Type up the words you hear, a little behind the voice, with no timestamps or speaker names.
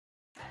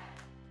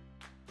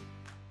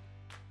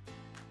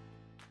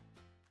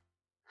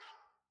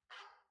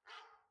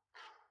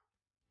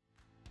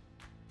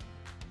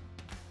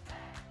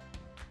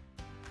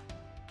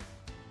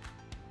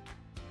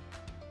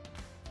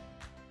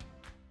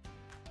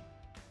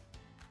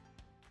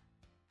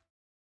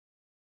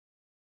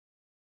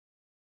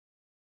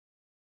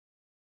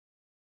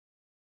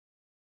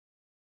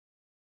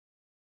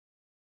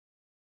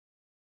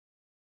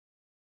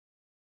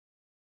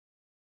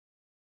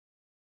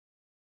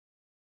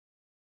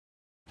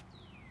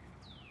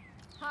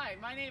Hi,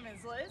 my name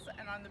is Liz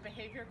and I'm the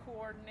Behavior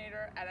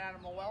Coordinator at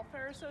Animal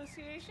Welfare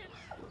Association.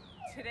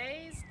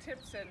 Today's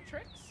tips and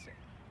tricks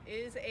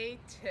is a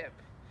tip.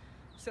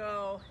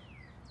 So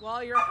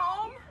while you're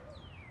home,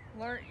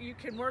 you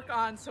can work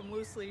on some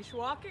loose leash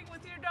walking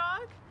with your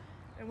dog,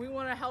 and we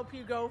want to help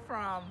you go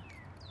from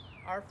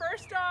our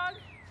first dog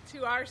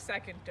to our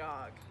second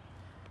dog.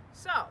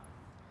 So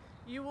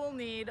you will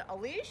need a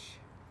leash,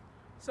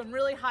 some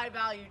really high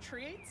value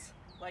treats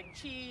like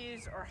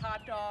cheese or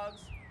hot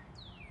dogs.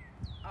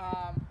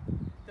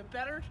 The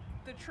better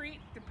the treat,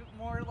 the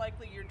more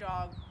likely your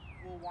dog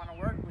will want to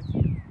work with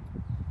you.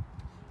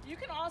 You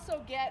can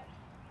also get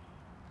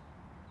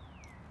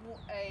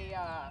a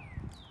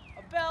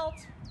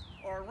belt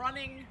or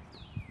running.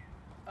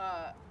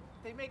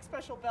 They make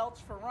special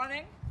belts for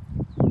running.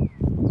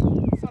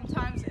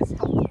 Sometimes it's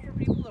helpful for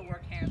people to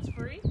work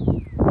hands-free.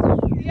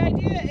 The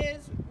idea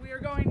is we are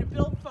going to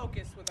build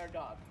focus with our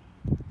dog.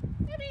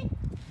 Maybe.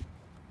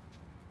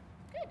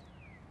 Good.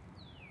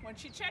 When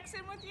she checks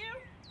in with you,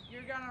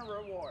 you're gonna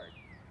reward.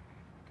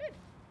 Good.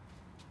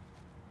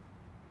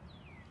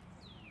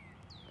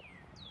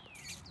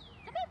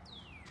 Come in.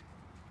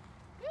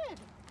 Good.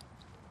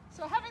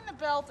 So having the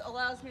belt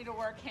allows me to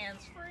work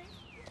hands-free.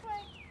 This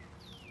way.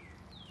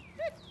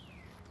 Good.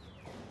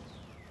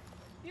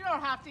 You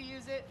don't have to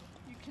use it.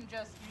 You can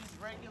just use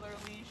regular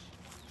leash.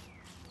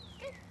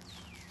 Good.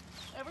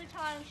 Every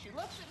time she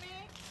looks at me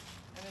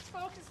and is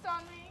focused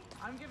on me,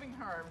 I'm giving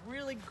her a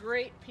really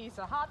great piece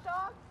of hot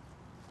dog.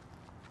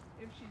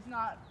 If she's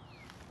not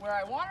where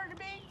I want her to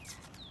be,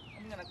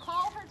 I'm going to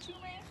call her to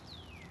me.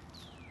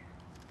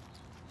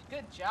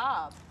 Good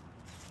job.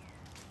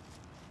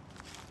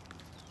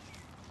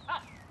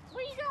 Ah,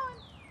 where are you going?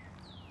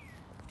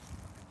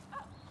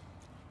 Ah,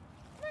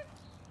 where?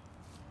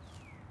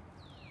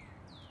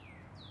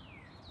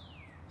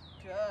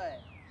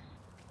 Good.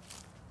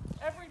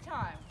 Every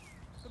time.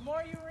 The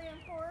more you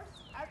reinforce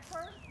at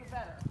first, the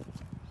better.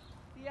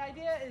 The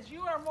idea is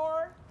you are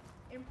more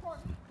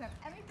important than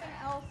anything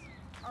else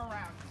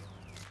around you.